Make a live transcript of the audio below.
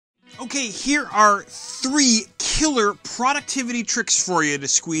Okay, here are 3 killer productivity tricks for you to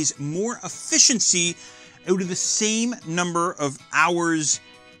squeeze more efficiency out of the same number of hours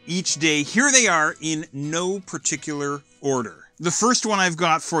each day. Here they are in no particular order. The first one I've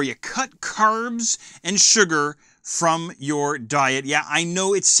got for you: cut carbs and sugar from your diet. Yeah, I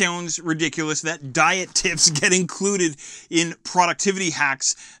know it sounds ridiculous that diet tips get included in productivity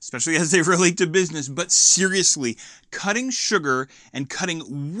hacks, especially as they relate to business, but seriously, cutting sugar and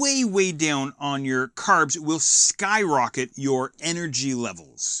cutting way down on your carbs will skyrocket your energy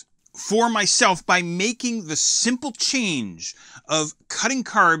levels. For myself, by making the simple change of cutting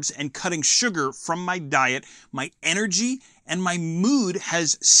carbs and cutting sugar from my diet, my energy and my mood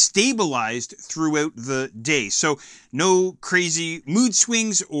has stabilized throughout the day. So no crazy mood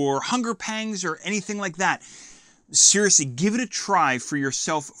swings or hunger pangs or anything like that. Seriously, give it a try for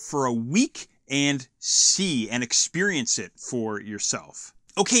yourself for a week and see and experience it for yourself.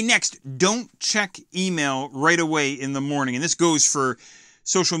 Okay, next, don't check email right away in the morning. And this goes for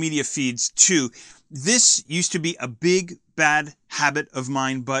social media feeds too. This used to be a big, bad habit of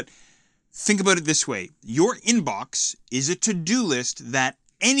mine, but think about it this way. Your inbox is a to-do list that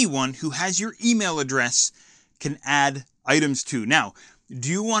anyone who has your email address can add items to. Now, do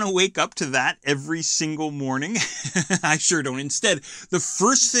you want to wake up to that every single morning? I sure don't. Instead, the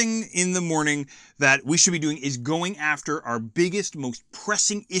first thing in the morning that we should be doing is going after our biggest, most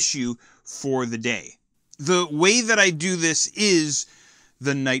pressing issue for the day. The way that I do this is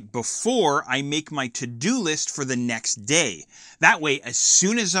the night before I make my to-do list for the next day. That way, as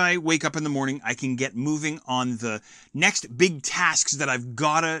soon as I wake up in the morning, I can get moving on the next big tasks that I've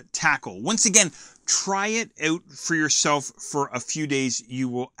gotta tackle. Once again, try it out for yourself for a few days. You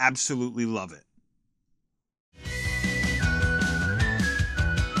will absolutely love it.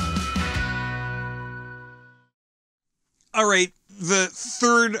 All right, the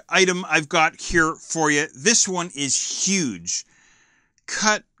third item I've got here for you, this one is huge.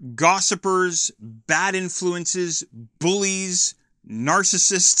 Cut gossipers, bad influences, bullies,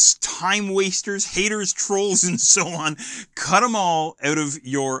 narcissists, time wasters, haters, trolls, and so on. Cut them all out of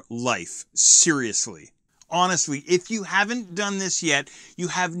your life. Seriously. Honestly, if you haven't done this yet, you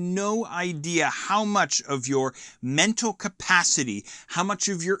have no idea how much of your mental capacity, how much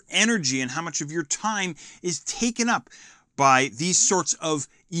of your energy, and how much of your time is taken up by these sorts of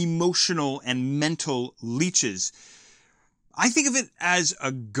emotional and mental leeches. I think of it as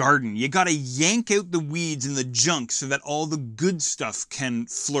a garden. You gotta yank out the weeds and the junk so that all the good stuff can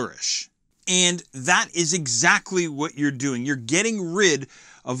flourish. And that is exactly what you're doing. You're getting rid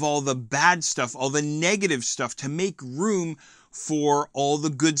of all the bad stuff, all the negative stuff, to make room for all the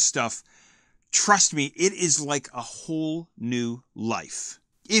good stuff. Trust me, it is like a whole new life.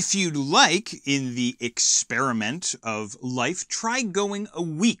 If you'd like, in the experiment of life, try going a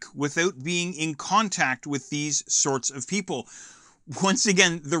week without being in contact with these sorts of people. Once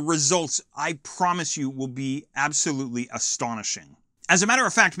again, the results, I promise you, will be absolutely astonishing. As a matter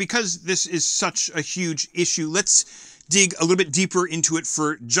of fact, because this is such a huge issue, let's dig a little bit deeper into it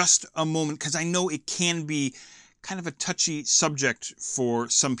for just a moment, because I know it can be kind of a touchy subject for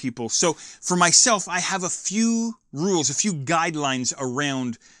some people. So for myself, I have a few rules, a few guidelines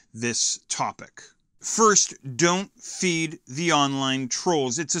around this topic. First, don't feed the online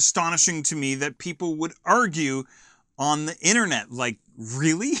trolls. It's astonishing to me that people would argue on the internet. Like,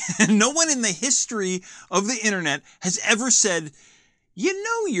 really? No one in the history of the internet has ever said, you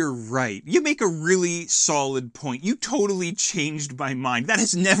know, you're right. You make a really solid point. You totally changed my mind. That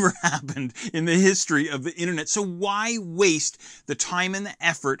has never happened in the history of the internet. So why waste the time and the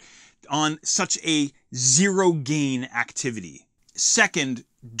effort on such a zero gain activity? Second,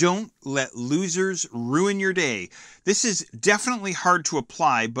 don't let losers ruin your day. This is definitely hard to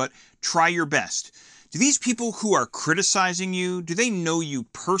apply, but try your best. Do these people who are criticizing you, do they know you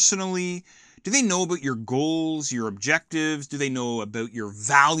personally? Do they know about your goals, your objectives? Do they know about your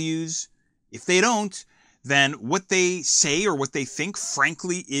values? If they don't, then what they say or what they think,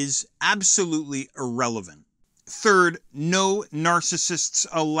 frankly, is absolutely irrelevant. Third, no narcissists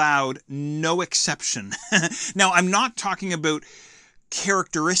allowed, no exception. Now, I'm not talking about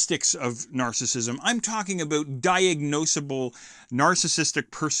characteristics of narcissism. I'm talking about diagnosable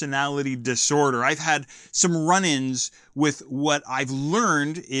narcissistic personality disorder. I've had some run-ins with what I've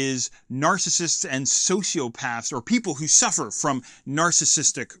learned is narcissists and sociopaths, or people who suffer from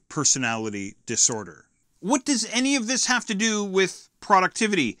narcissistic personality disorder. What does any of this have to do with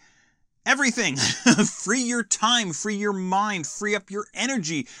productivity? Everything. Free your time, free your mind, free up your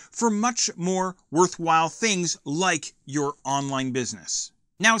energy for much more worthwhile things like your online business.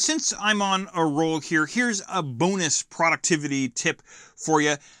 Now, since I'm on a roll here, here's a bonus productivity tip for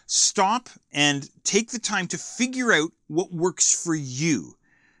you. Stop and take the time to figure out what works for you.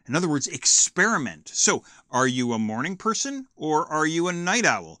 In other words, experiment. So, are you a morning person or are you a night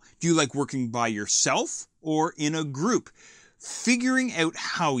owl? Do you like working by yourself or in a group? Figuring out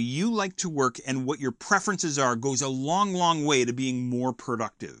how you like to work and what your preferences are goes a long, long way to being more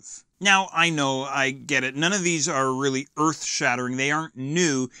productive. Now, I know, I get it. None of these are really earth-shattering. They aren't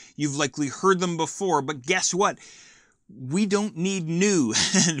new. You've likely heard them before, but guess what? We don't need new.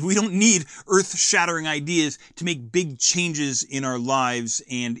 We don't need earth-shattering ideas to make big changes in our lives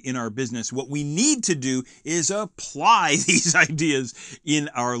and in our business. What we need to do is apply these ideas in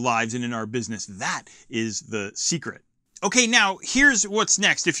our lives and in our business. That is the secret. Okay, now here's what's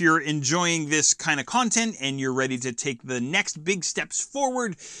next. If you're enjoying this kind of content and you're ready to take the next big steps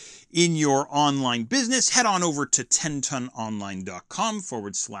forward in your online business, head on over to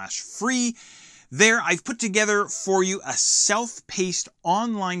 10tononline.com/free. There, I've put together for you a self-paced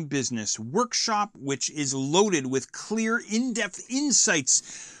online business workshop, which is loaded with clear, in-depth insights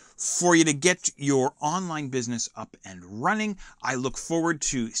for you to get your online business up and running. I look forward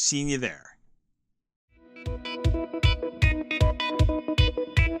to seeing you there.